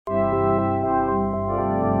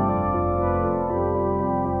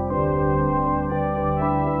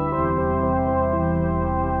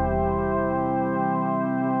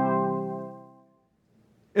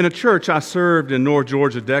In a church I served in North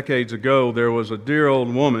Georgia decades ago, there was a dear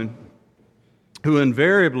old woman who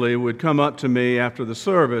invariably would come up to me after the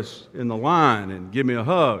service in the line and give me a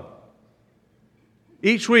hug.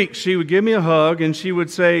 Each week she would give me a hug and she would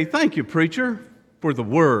say, "Thank you, preacher, for the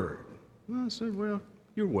word." And I said, "Well,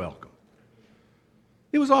 you're welcome."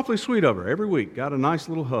 It was awfully sweet of her. Every week got a nice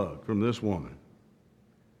little hug from this woman.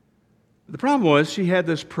 The problem was she had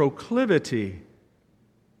this proclivity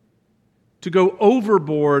to go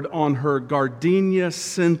overboard on her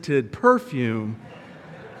gardenia-scented perfume.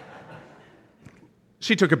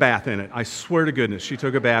 She took a bath in it. I swear to goodness, she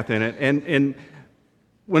took a bath in it. And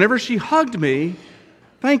whenever she hugged me,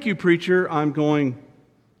 "Thank you, preacher," I'm going,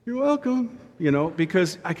 "You're welcome,"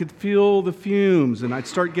 because I could feel the fumes and I'd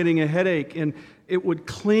start getting a headache and it would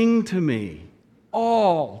cling to me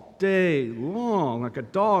all day long like a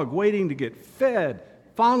dog waiting to get fed,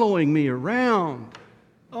 following me around.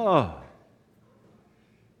 Oh.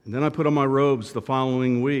 And then I put on my robes the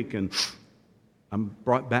following week and I'm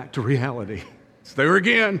brought back to reality. It's there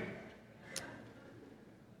again.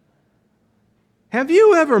 Have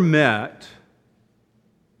you ever met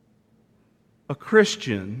a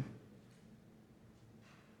Christian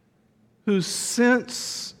whose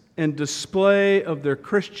sense and display of their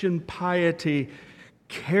Christian piety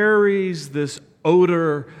carries this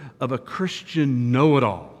odor of a Christian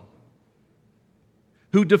know-it-all,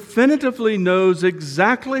 who definitively knows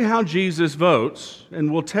exactly how Jesus votes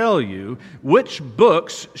and will tell you which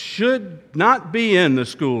books should not be in the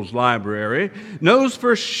school's library, knows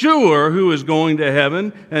for sure who is going to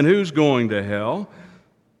heaven and who's going to hell,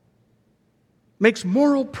 makes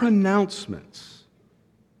moral pronouncements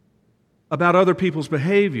about other people's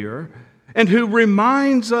behavior, and who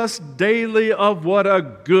reminds us daily of what a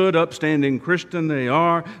good, upstanding Christian they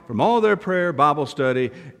are from all their prayer, Bible study,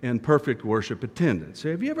 and perfect worship attendance.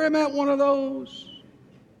 Have you ever met one of those?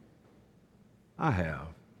 I have.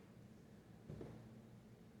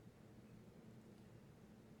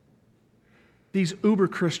 These uber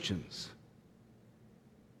Christians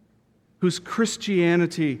whose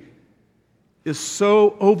Christianity is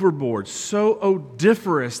so overboard, so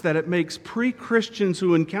odoriferous that it makes pre-Christians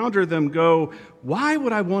who encounter them go, "Why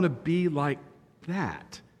would I want to be like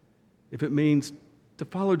that if it means to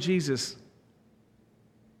follow Jesus?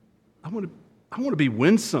 I want to be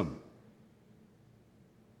winsome.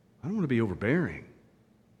 I don't want to be overbearing."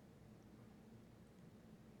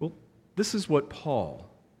 Well, this is what Paul,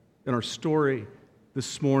 in our story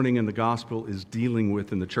this morning in the gospel, is dealing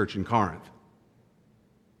with in the church in Corinth.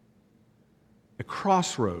 A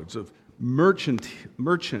crossroads of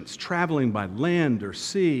merchants traveling by land or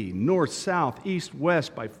sea, north, south, east,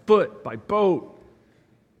 west, by foot, by boat.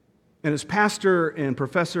 And as Pastor and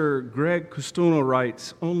Professor Greg Custuno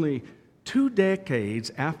writes, only 2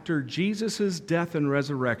 decades after Jesus' death and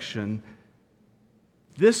resurrection,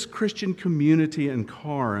 this Christian community in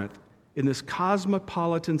Corinth, in this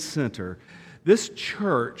cosmopolitan center, this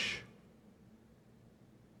church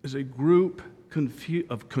is a group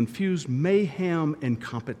of confused mayhem and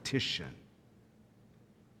competition.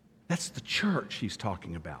 That's the church he's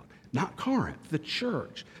talking about, not Corinth, the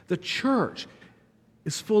church. The church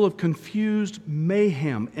is full of confused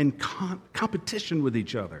mayhem and competition with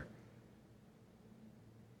each other.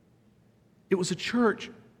 It was a church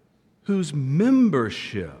whose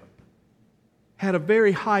membership had a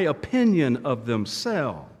very high opinion of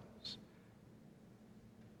themselves.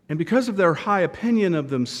 And because of their high opinion of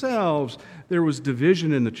themselves, there was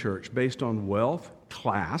division in the church based on wealth,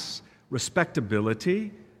 class,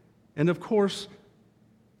 respectability, and of course,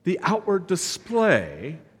 the outward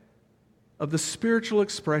display of the spiritual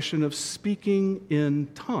expression of speaking in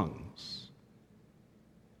tongues,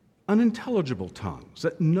 unintelligible tongues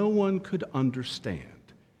that no one could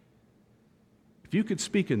understand. If you could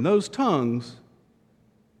speak in those tongues,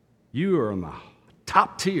 you are on the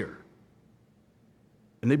top tier.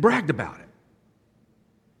 And they bragged about it.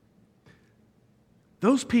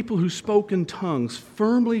 Those people who spoke in tongues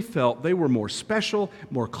firmly felt they were more special,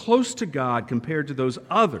 more close to God compared to those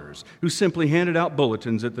others who simply handed out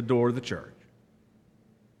bulletins at the door of the church.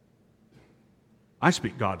 I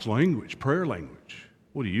speak God's language, prayer language.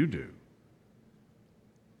 What do you do?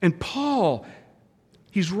 And Paul,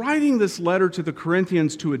 he's writing this letter to the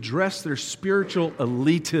Corinthians to address their spiritual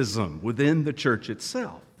elitism within the church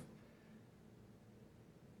itself,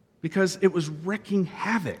 because it was wreaking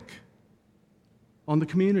havoc on the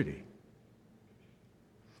community.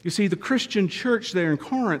 You see, the Christian church there in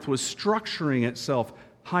Corinth was structuring itself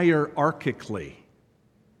hierarchically,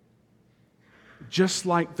 just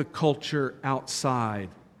like the culture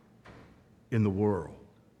outside in the world.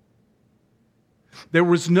 There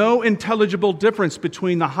was no intelligible difference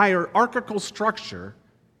between the hierarchical structure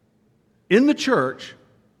in the church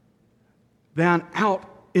than out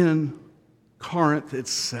in Corinth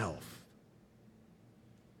itself.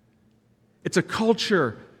 It's a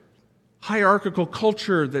culture, hierarchical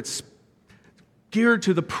culture that's geared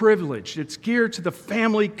to the privileged. It's geared to the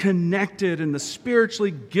family connected and the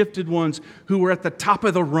spiritually gifted ones who were at the top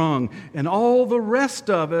of the rung. And all the rest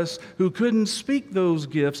of us who couldn't speak those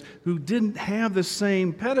gifts, who didn't have the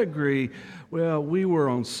same pedigree, well, we were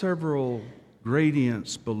on several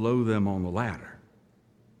gradients below them on the ladder.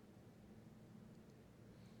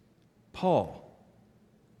 Paul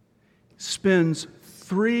spends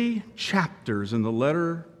 3 chapters in the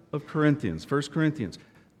letter of Corinthians, 1 Corinthians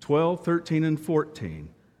 12, 13, and 14,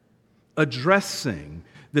 addressing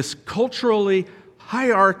this culturally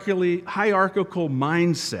hierarchical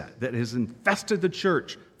mindset that has infested the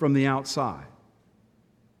church from the outside.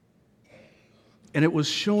 And it was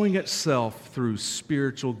showing itself through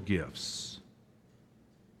spiritual gifts.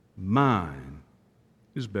 Mine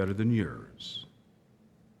is better than yours.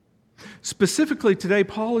 Specifically today,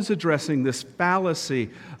 Paul is addressing this fallacy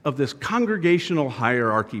of this congregational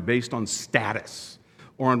hierarchy based on status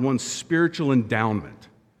or on one's spiritual endowment.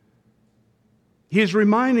 He is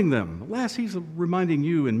reminding them, alas, he's reminding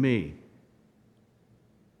you and me,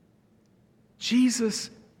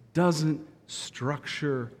 Jesus doesn't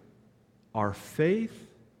structure our faith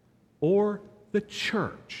or the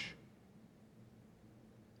church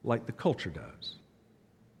like the culture does.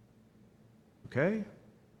 Okay?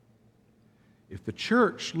 If the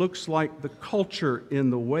church looks like the culture in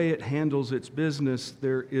the way it handles its business,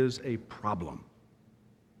 there is a problem.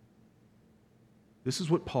 This is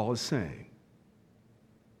what Paul is saying.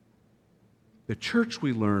 The church,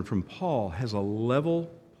 we learn from Paul, has a level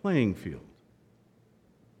playing field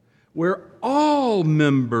where all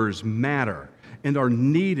members matter and are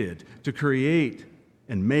needed to create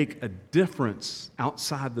and make a difference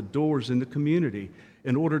outside the doors in the community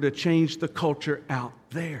in order to change the culture out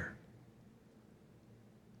there.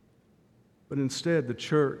 But instead, the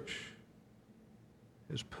church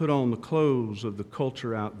has put on the clothes of the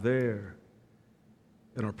culture out there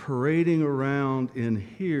and are parading around in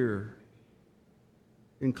here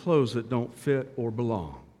in clothes that don't fit or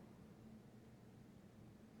belong.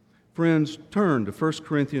 Friends, turn to 1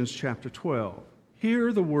 Corinthians chapter 12.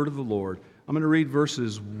 Hear the word of the Lord. I'm going to read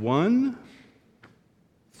verses 1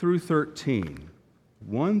 through 13.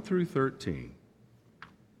 1 through 13.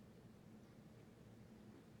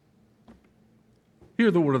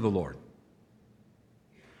 Hear the word of the Lord.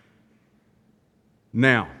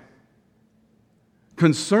 Now,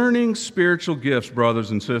 concerning spiritual gifts, brothers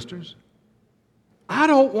and sisters, I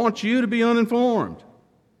don't want you to be uninformed.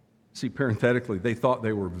 See, parenthetically, they thought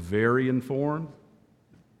they were very informed.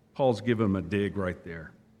 Paul's giving them a dig right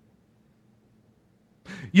there.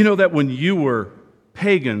 You know that when you were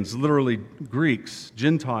pagans, literally Greeks,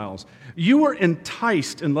 Gentiles, you were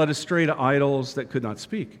enticed and led astray to idols that could not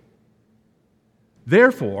speak.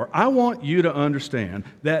 Therefore, I want you to understand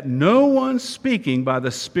that no one speaking by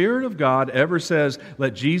the Spirit of God ever says,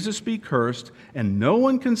 "Let Jesus be cursed," and no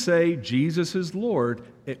one can say Jesus is Lord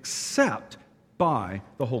except by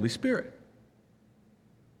the Holy Spirit.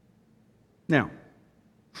 Now,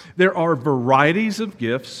 there are varieties of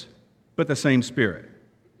gifts, but the same Spirit.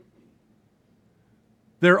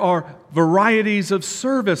 There are varieties of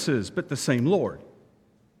services, but the same Lord.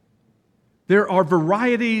 There are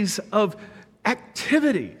varieties of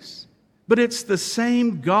activities, but it's the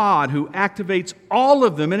same God who activates all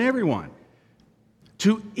of them and everyone.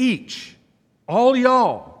 To each, all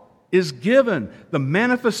y'all, is given the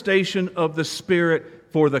manifestation of the Spirit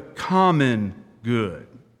for the common good.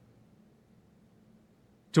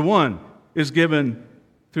 To one is given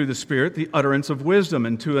through the Spirit the utterance of wisdom,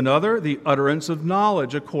 and to another the utterance of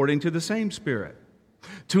knowledge according to the same Spirit.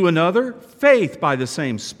 To another, faith by the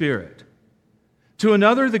same Spirit. To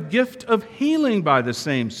another, the gift of healing by the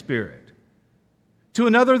same Spirit. To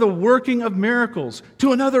another, the working of miracles.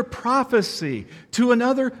 To another, prophecy. To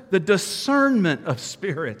another, the discernment of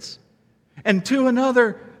spirits. And to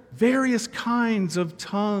another, various kinds of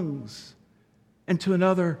tongues. And to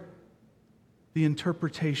another, the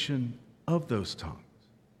interpretation of those tongues.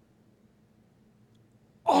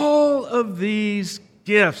 All of these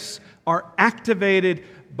gifts are activated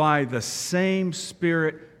by the same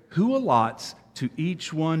Spirit who allots to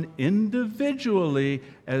each one individually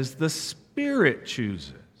as the Spirit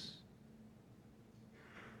chooses.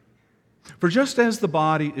 For just as the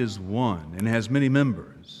body is one and has many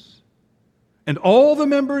members, and all the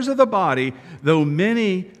members of the body, though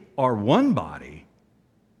many, are one body,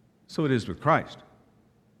 so it is with Christ.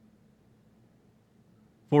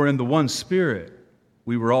 For in the one Spirit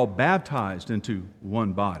we were all baptized into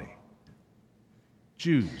one body.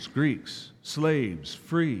 Jews, Greeks, slaves,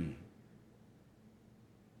 free.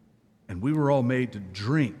 And we were all made to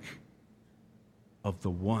drink of the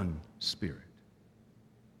one Spirit.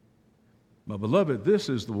 My beloved, this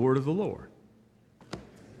is the word of the Lord.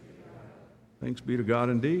 Thanks be to God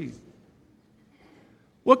indeed.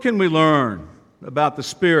 What can we learn about the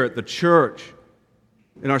Spirit, the church,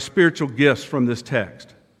 and our spiritual gifts from this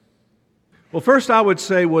text? Well, first I would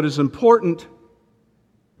say what is important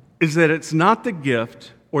is that it's not the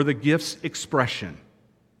gift or the gift's expression.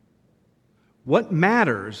 What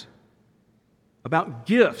matters about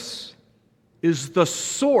gifts is the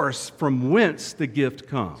source from whence the gift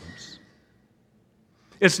comes.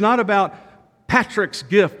 It's not about Patrick's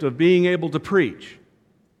gift of being able to preach.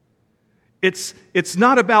 It's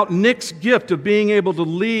not about Nick's gift of being able to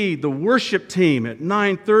lead the worship team at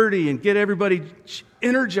 9:30 and get everybody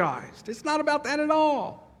energized. It's not about that at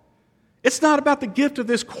all. It's not about the gift of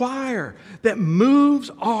this choir that moves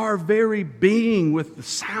our very being with the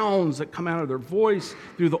sounds that come out of their voice,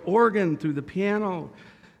 through the organ, through the piano.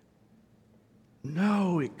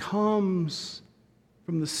 No, it comes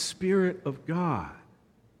from the Spirit of God.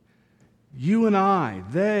 You and I,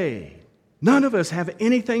 none of us have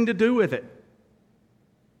anything to do with it.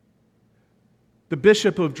 The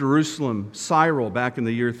Bishop of Jerusalem, Cyril, back in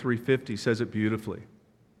the year 350, says it beautifully.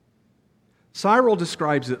 Cyril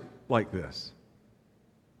describes it like this.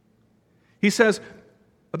 He says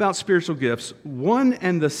about spiritual gifts, one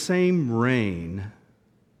and the same rain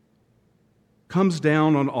comes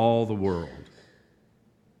down on all the world.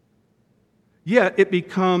 Yet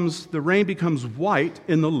the rain becomes white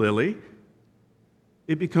in the lily,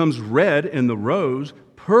 it becomes red in the rose,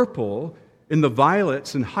 purple in the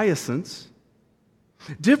violets and hyacinths,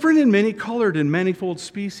 different and many-colored in manifold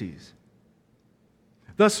species.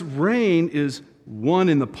 Thus, rain is one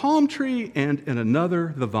in the palm tree and in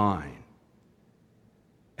another the vine,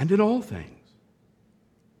 and in all things.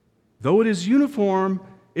 Though it is uniform,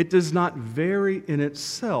 it does not vary in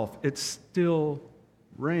itself. It's still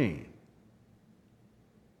rain.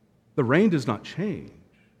 The rain does not change,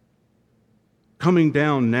 coming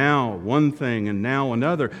down now one thing and now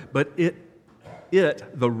another, but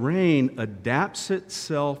the rain adapts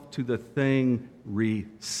itself to the thing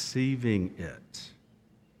receiving it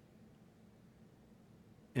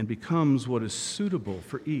and becomes what is suitable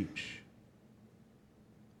for each.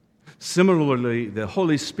 Similarly, the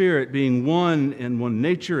Holy Spirit, being one in one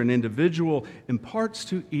nature and individual, imparts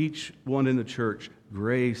to each one in the church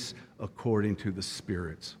grace according to the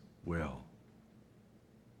Spirit's will.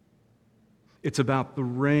 It's about the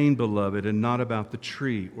rain, beloved, and not about the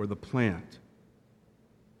tree or the plant.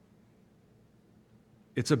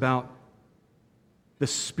 It's about the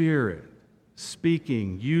Spirit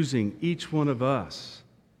speaking, using each one of us.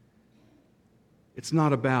 It's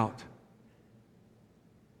not about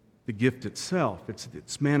the gift itself. It's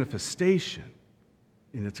its manifestation,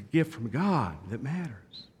 and it's a gift from God that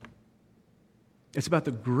matters. It's about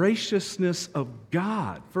the graciousness of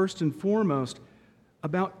God, first and foremost,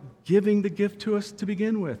 about giving the gift to us to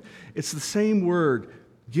begin with. It's the same word,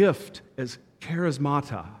 gift, as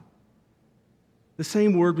charismata. The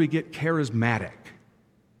same word we get charismatic.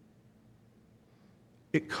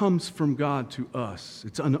 It comes from God to us.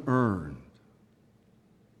 It's unearned.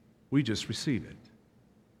 We just receive it.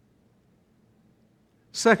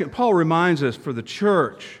 Second, Paul reminds us for the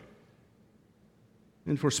church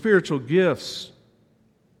and for spiritual gifts,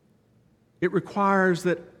 it requires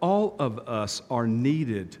that all of us are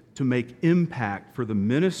needed to make impact for the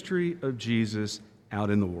ministry of Jesus out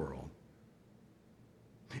in the world.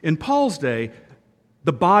 In Paul's day,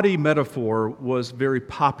 the body metaphor was very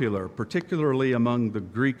popular, particularly among the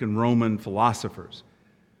Greek and Roman philosophers.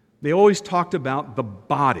 They always talked about the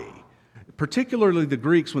body, particularly the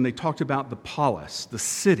Greeks when they talked about the polis, the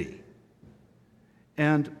city.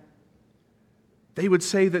 And they would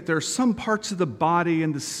say that there are some parts of the body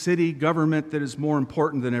and the city government that is more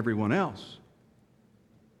important than everyone else.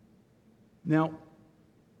 Now,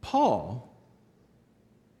 Paul,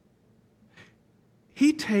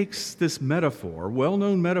 he takes this metaphor,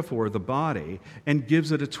 well-known metaphor of the body, and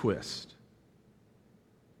gives it a twist.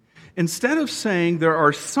 Instead of saying there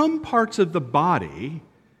are some parts of the body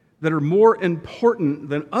that are more important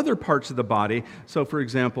than other parts of the body, so for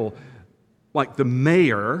example, like the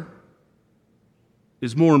mayor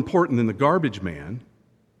is more important than the garbage man,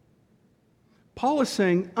 Paul is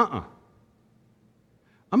saying, I'm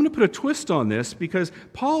going to put a twist on this because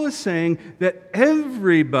Paul is saying that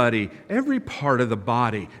everybody, every part of the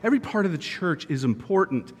body, every part of the church is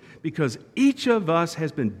important because each of us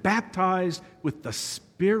has been baptized with the Spirit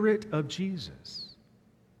Spirit of Jesus.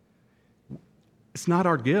 It's not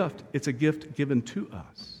our gift, it's a gift given to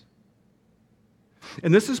us.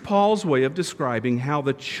 And this is Paul's way of describing how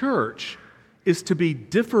the church is to be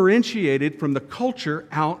differentiated from the culture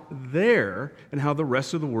out there and how the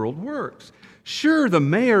rest of the world works. Sure, the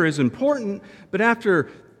mayor is important, but after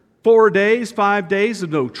 4 days, 5 days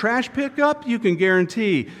of no trash pickup, you can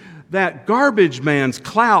guarantee that garbage man's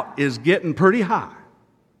clout is getting pretty high.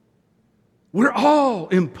 We're all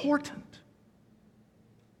important.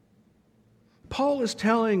 Paul is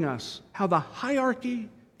telling us how the hierarchy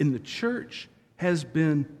in the church has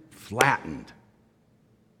been flattened.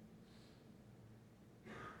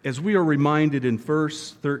 As we are reminded in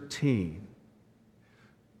verse 13,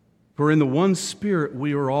 for in the one Spirit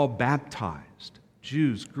we are all baptized,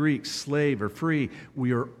 Jews, Greeks, slave or free,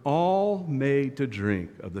 we are all made to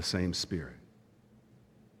drink of the same Spirit.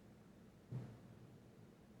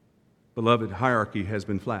 Beloved, hierarchy has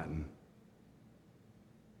been flattened.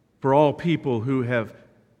 For all people who have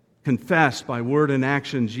confessed by word and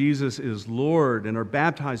action Jesus is Lord and are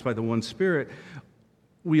baptized by the one Spirit,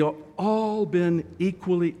 we have all been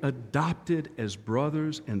equally adopted as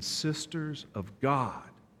brothers and sisters of God.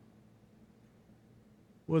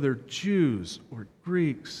 Whether Jews or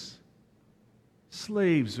Greeks,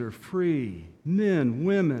 slaves or free, men,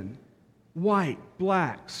 women, white,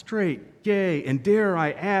 black, straight, gay, and dare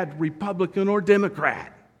I add, Republican or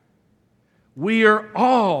Democrat. We are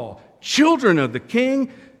all children of the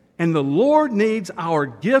King, and the Lord needs our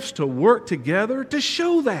gifts to work together to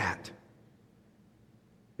show that.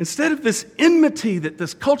 Instead of this enmity that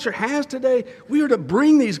this culture has today, we are to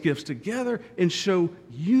bring these gifts together and show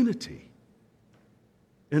unity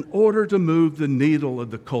in order to move the needle of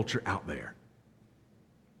the culture out there.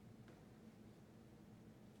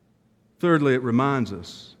 Thirdly, it reminds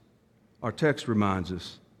us, our text reminds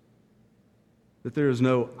us, that there is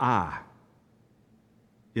no I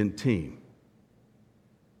in team.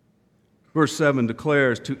 Verse 7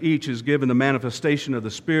 declares, to each is given the manifestation of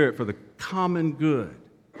the Spirit for the common good.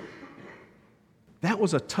 That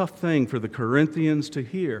was a tough thing for the Corinthians to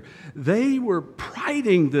hear. They were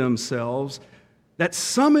priding themselves that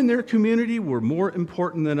some in their community were more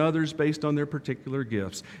important than others based on their particular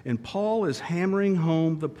gifts. And Paul is hammering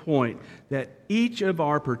home the point that each of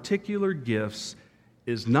our particular gifts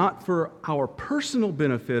is not for our personal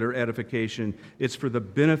benefit or edification, it's for the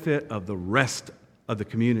benefit of the rest of the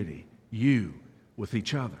community, you with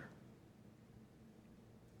each other.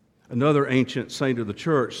 Another ancient saint of the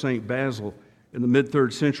church, St. Basil, in the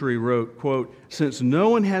mid-3rd century wrote, quote, since no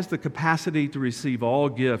one has the capacity to receive all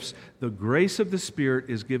gifts, the grace of the Spirit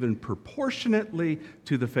is given proportionately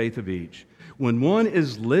to the faith of each. When one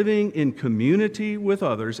is living in community with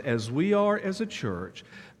others, as we are as a church,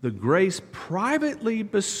 the grace privately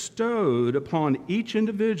bestowed upon each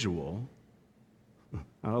individual,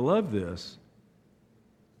 I love this,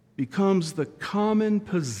 becomes the common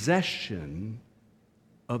possession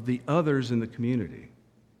of the others in the community.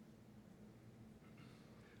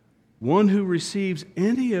 One who receives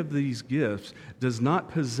any of these gifts does not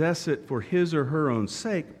possess it for his or her own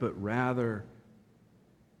sake, but rather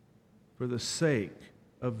for the sake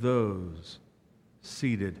of those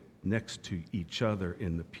seated next to each other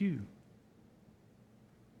in the pew.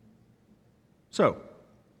 So,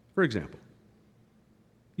 for example,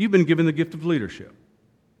 you've been given the gift of leadership,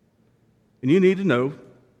 and you need to know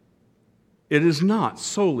it is not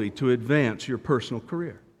solely to advance your personal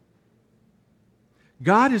career.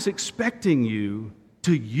 God is expecting you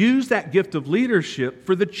to use that gift of leadership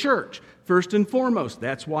for the church, first and foremost.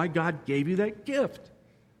 That's why God gave you that gift.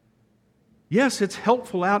 Yes, it's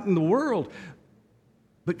helpful out in the world,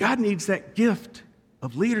 but God needs that gift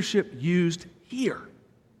of leadership used here.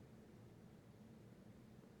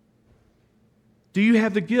 Do you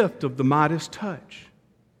have the gift of the Midas touch?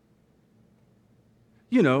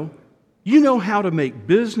 You know how to make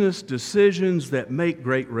business decisions that make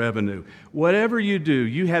great revenue. Whatever you do,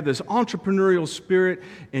 you have this entrepreneurial spirit,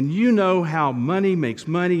 and you know how money makes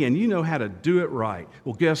money, and you know how to do it right.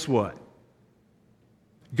 Well, guess what?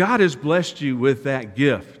 God has blessed you with that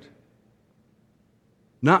gift.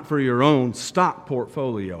 Not for your own stock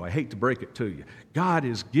portfolio. I hate to break it to you. God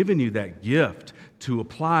has given you that gift to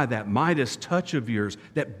apply that Midas touch of yours,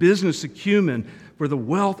 that business acumen, for the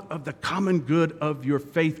wealth of the common good of your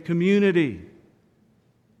faith community.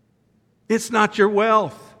 It's not your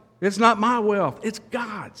wealth. It's not my wealth. It's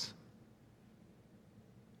God's.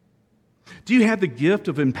 Do you have the gift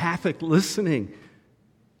of empathic listening?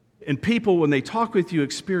 And people, when they talk with you,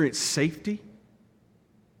 experience safety?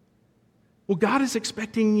 Well, God is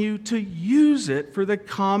expecting you to use it for the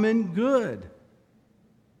common good.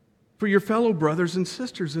 for your fellow brothers and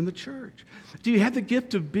sisters in the church? Do you have the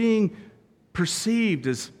gift of being perceived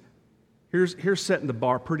as, here's setting the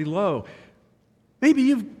bar pretty low. Maybe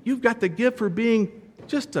you've got the gift for being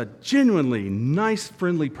just a genuinely nice,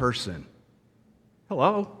 friendly person.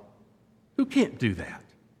 Hello? Who can't do that?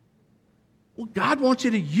 Well, God wants you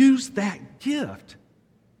to use that gift.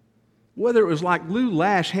 Whether it was like Lou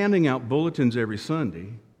Lash handing out bulletins every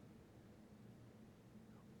Sunday,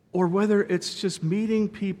 or whether it's just meeting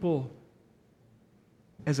people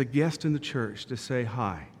as a guest in the church to say,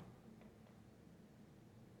 hi,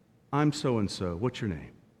 I'm so-and-so. What's your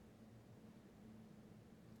name?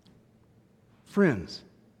 Friends,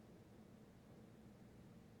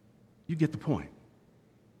 you get the point.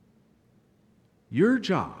 Your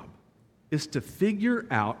job is to figure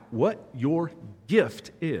out what your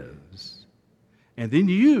gift is, and then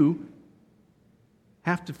you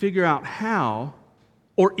have to figure out how,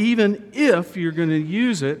 or even if you're going to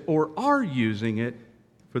use it or are using it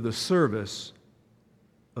for the service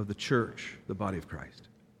of the church, the body of Christ.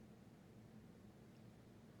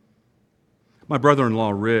 My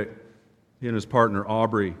brother-in-law, Rick, he and his partner,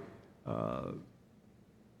 Aubrey,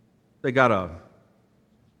 they got a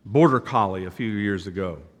border collie a few years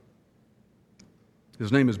ago.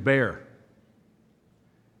 His name is Bear.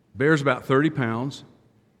 Bear's about 30 pounds.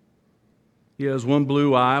 He has one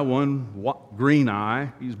blue eye, one green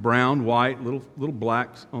eye. He's brown, white, little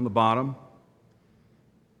blacks on the bottom.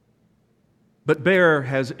 But Bear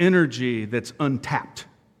has energy that's untapped.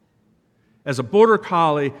 As a border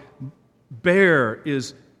collie, Bear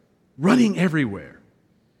is running everywhere.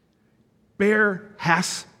 Bear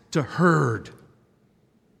has to herd.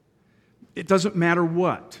 It doesn't matter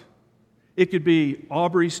what. It could be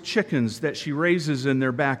Aubrey's chickens that she raises in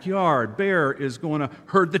their backyard. Bear is going to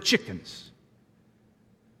herd the chickens.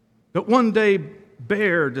 But one day,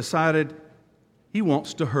 Bear decided he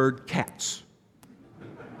wants to herd cats.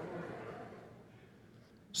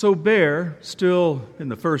 So Bear, still in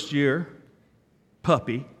the first year,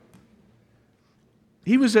 puppy,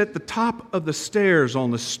 he was at the top of the stairs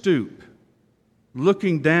on the stoop,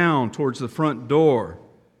 looking down towards the front door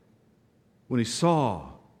when he saw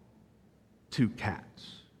two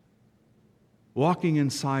cats walking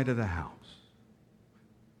inside of the house.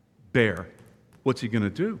 Bear, what's he going to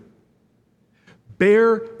do?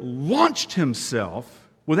 Bear launched himself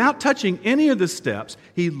without touching any of the steps.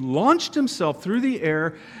 He launched himself through the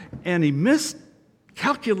air, and he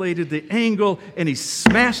miscalculated the angle, and he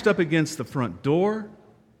smashed up against the front door.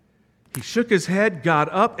 He shook his head,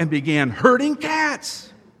 got up, and began herding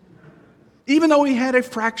cats, even though he had a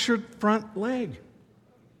fractured front leg.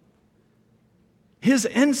 His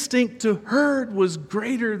instinct to herd was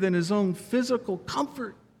greater than his own physical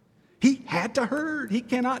comfort. He had to herd. He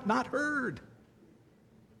cannot not herd.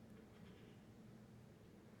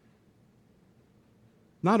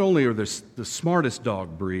 Not only are they the smartest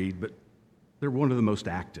dog breed, but they're one of the most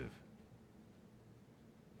active.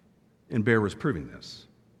 And Bear was proving this.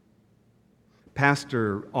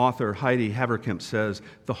 Pastor, author Heidi Haverkamp says,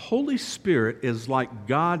 the Holy Spirit is like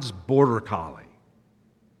God's border collie,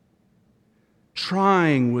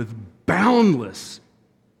 trying with boundless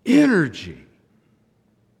energy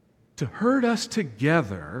to herd us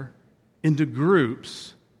together into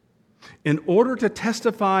groups in order to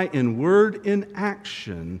testify in word and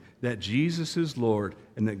action that Jesus is Lord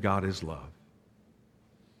and that God is love.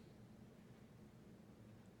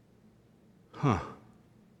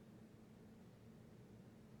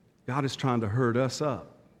 God is trying to herd us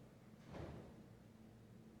up.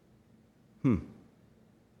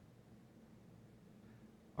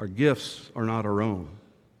 Our gifts are not our own.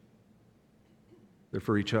 They're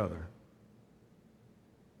for each other.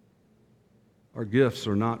 Our gifts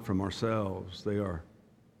are not from ourselves. They are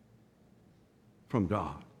from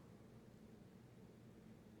God.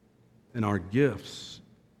 And our gifts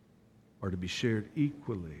are to be shared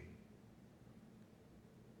equally,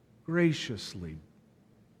 graciously,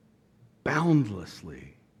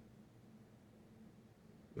 boundlessly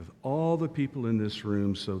with all the people in this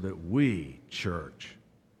room so that we, church,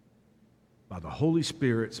 by the Holy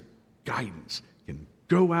Spirit's guidance, can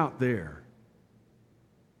go out there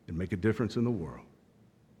and make a difference in the world.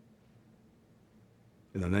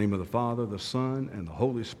 In the name of the Father, the Son, and the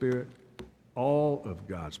Holy Spirit, all of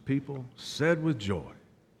God's people said with joy.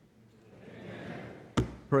 Amen.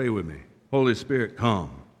 Pray with me. Holy Spirit,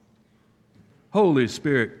 come. Holy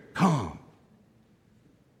Spirit, come.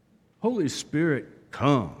 Holy Spirit,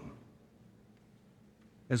 come.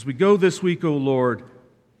 As we go this week, O Lord,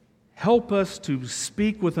 help us to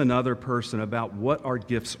speak with another person about what our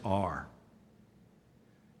gifts are.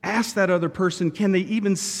 Ask that other person, can they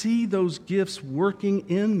even see those gifts working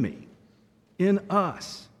in me? in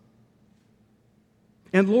us.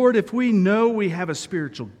 And Lord, if we know we have a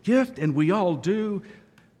spiritual gift, and we all do,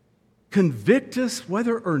 convict us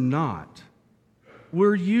whether or not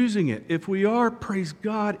we're using it. If we are, praise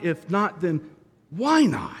God. If not, then why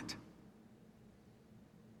not?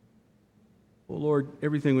 Well, Lord,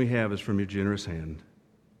 everything we have is from your generous hand.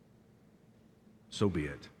 So be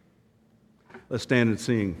it. Let's stand and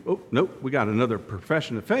sing. Oh, nope, we got another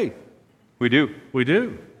profession of faith. We do. We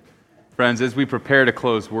do. Friends, as we prepare to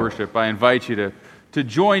close worship, I invite you to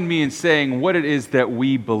join me in saying what it is that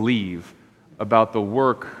we believe about the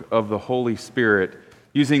work of the Holy Spirit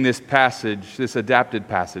using this passage, this adapted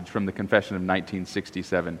passage from the Confession of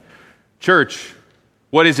 1967. Church,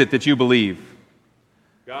 what is it that you believe?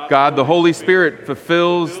 God, the Holy Spirit,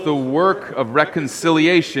 fulfills the work of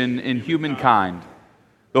reconciliation in humankind.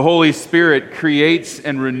 The Holy Spirit creates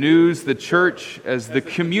and renews the church as the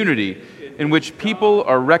community in which people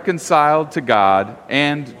are reconciled to God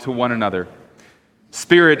and to one another.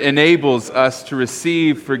 Spirit enables us to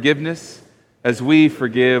receive forgiveness as we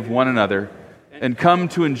forgive one another and come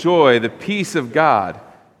to enjoy the peace of God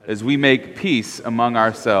as we make peace among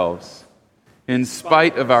ourselves. In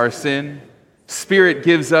spite of our sin, Spirit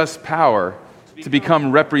gives us power to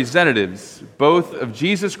become representatives both of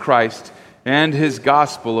Jesus Christ and his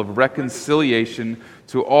gospel of reconciliation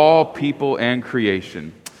to all people and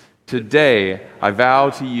creation. Today, I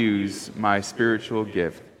vow to use my spiritual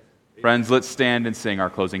gift. Friends, let's stand and sing our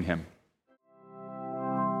closing hymn.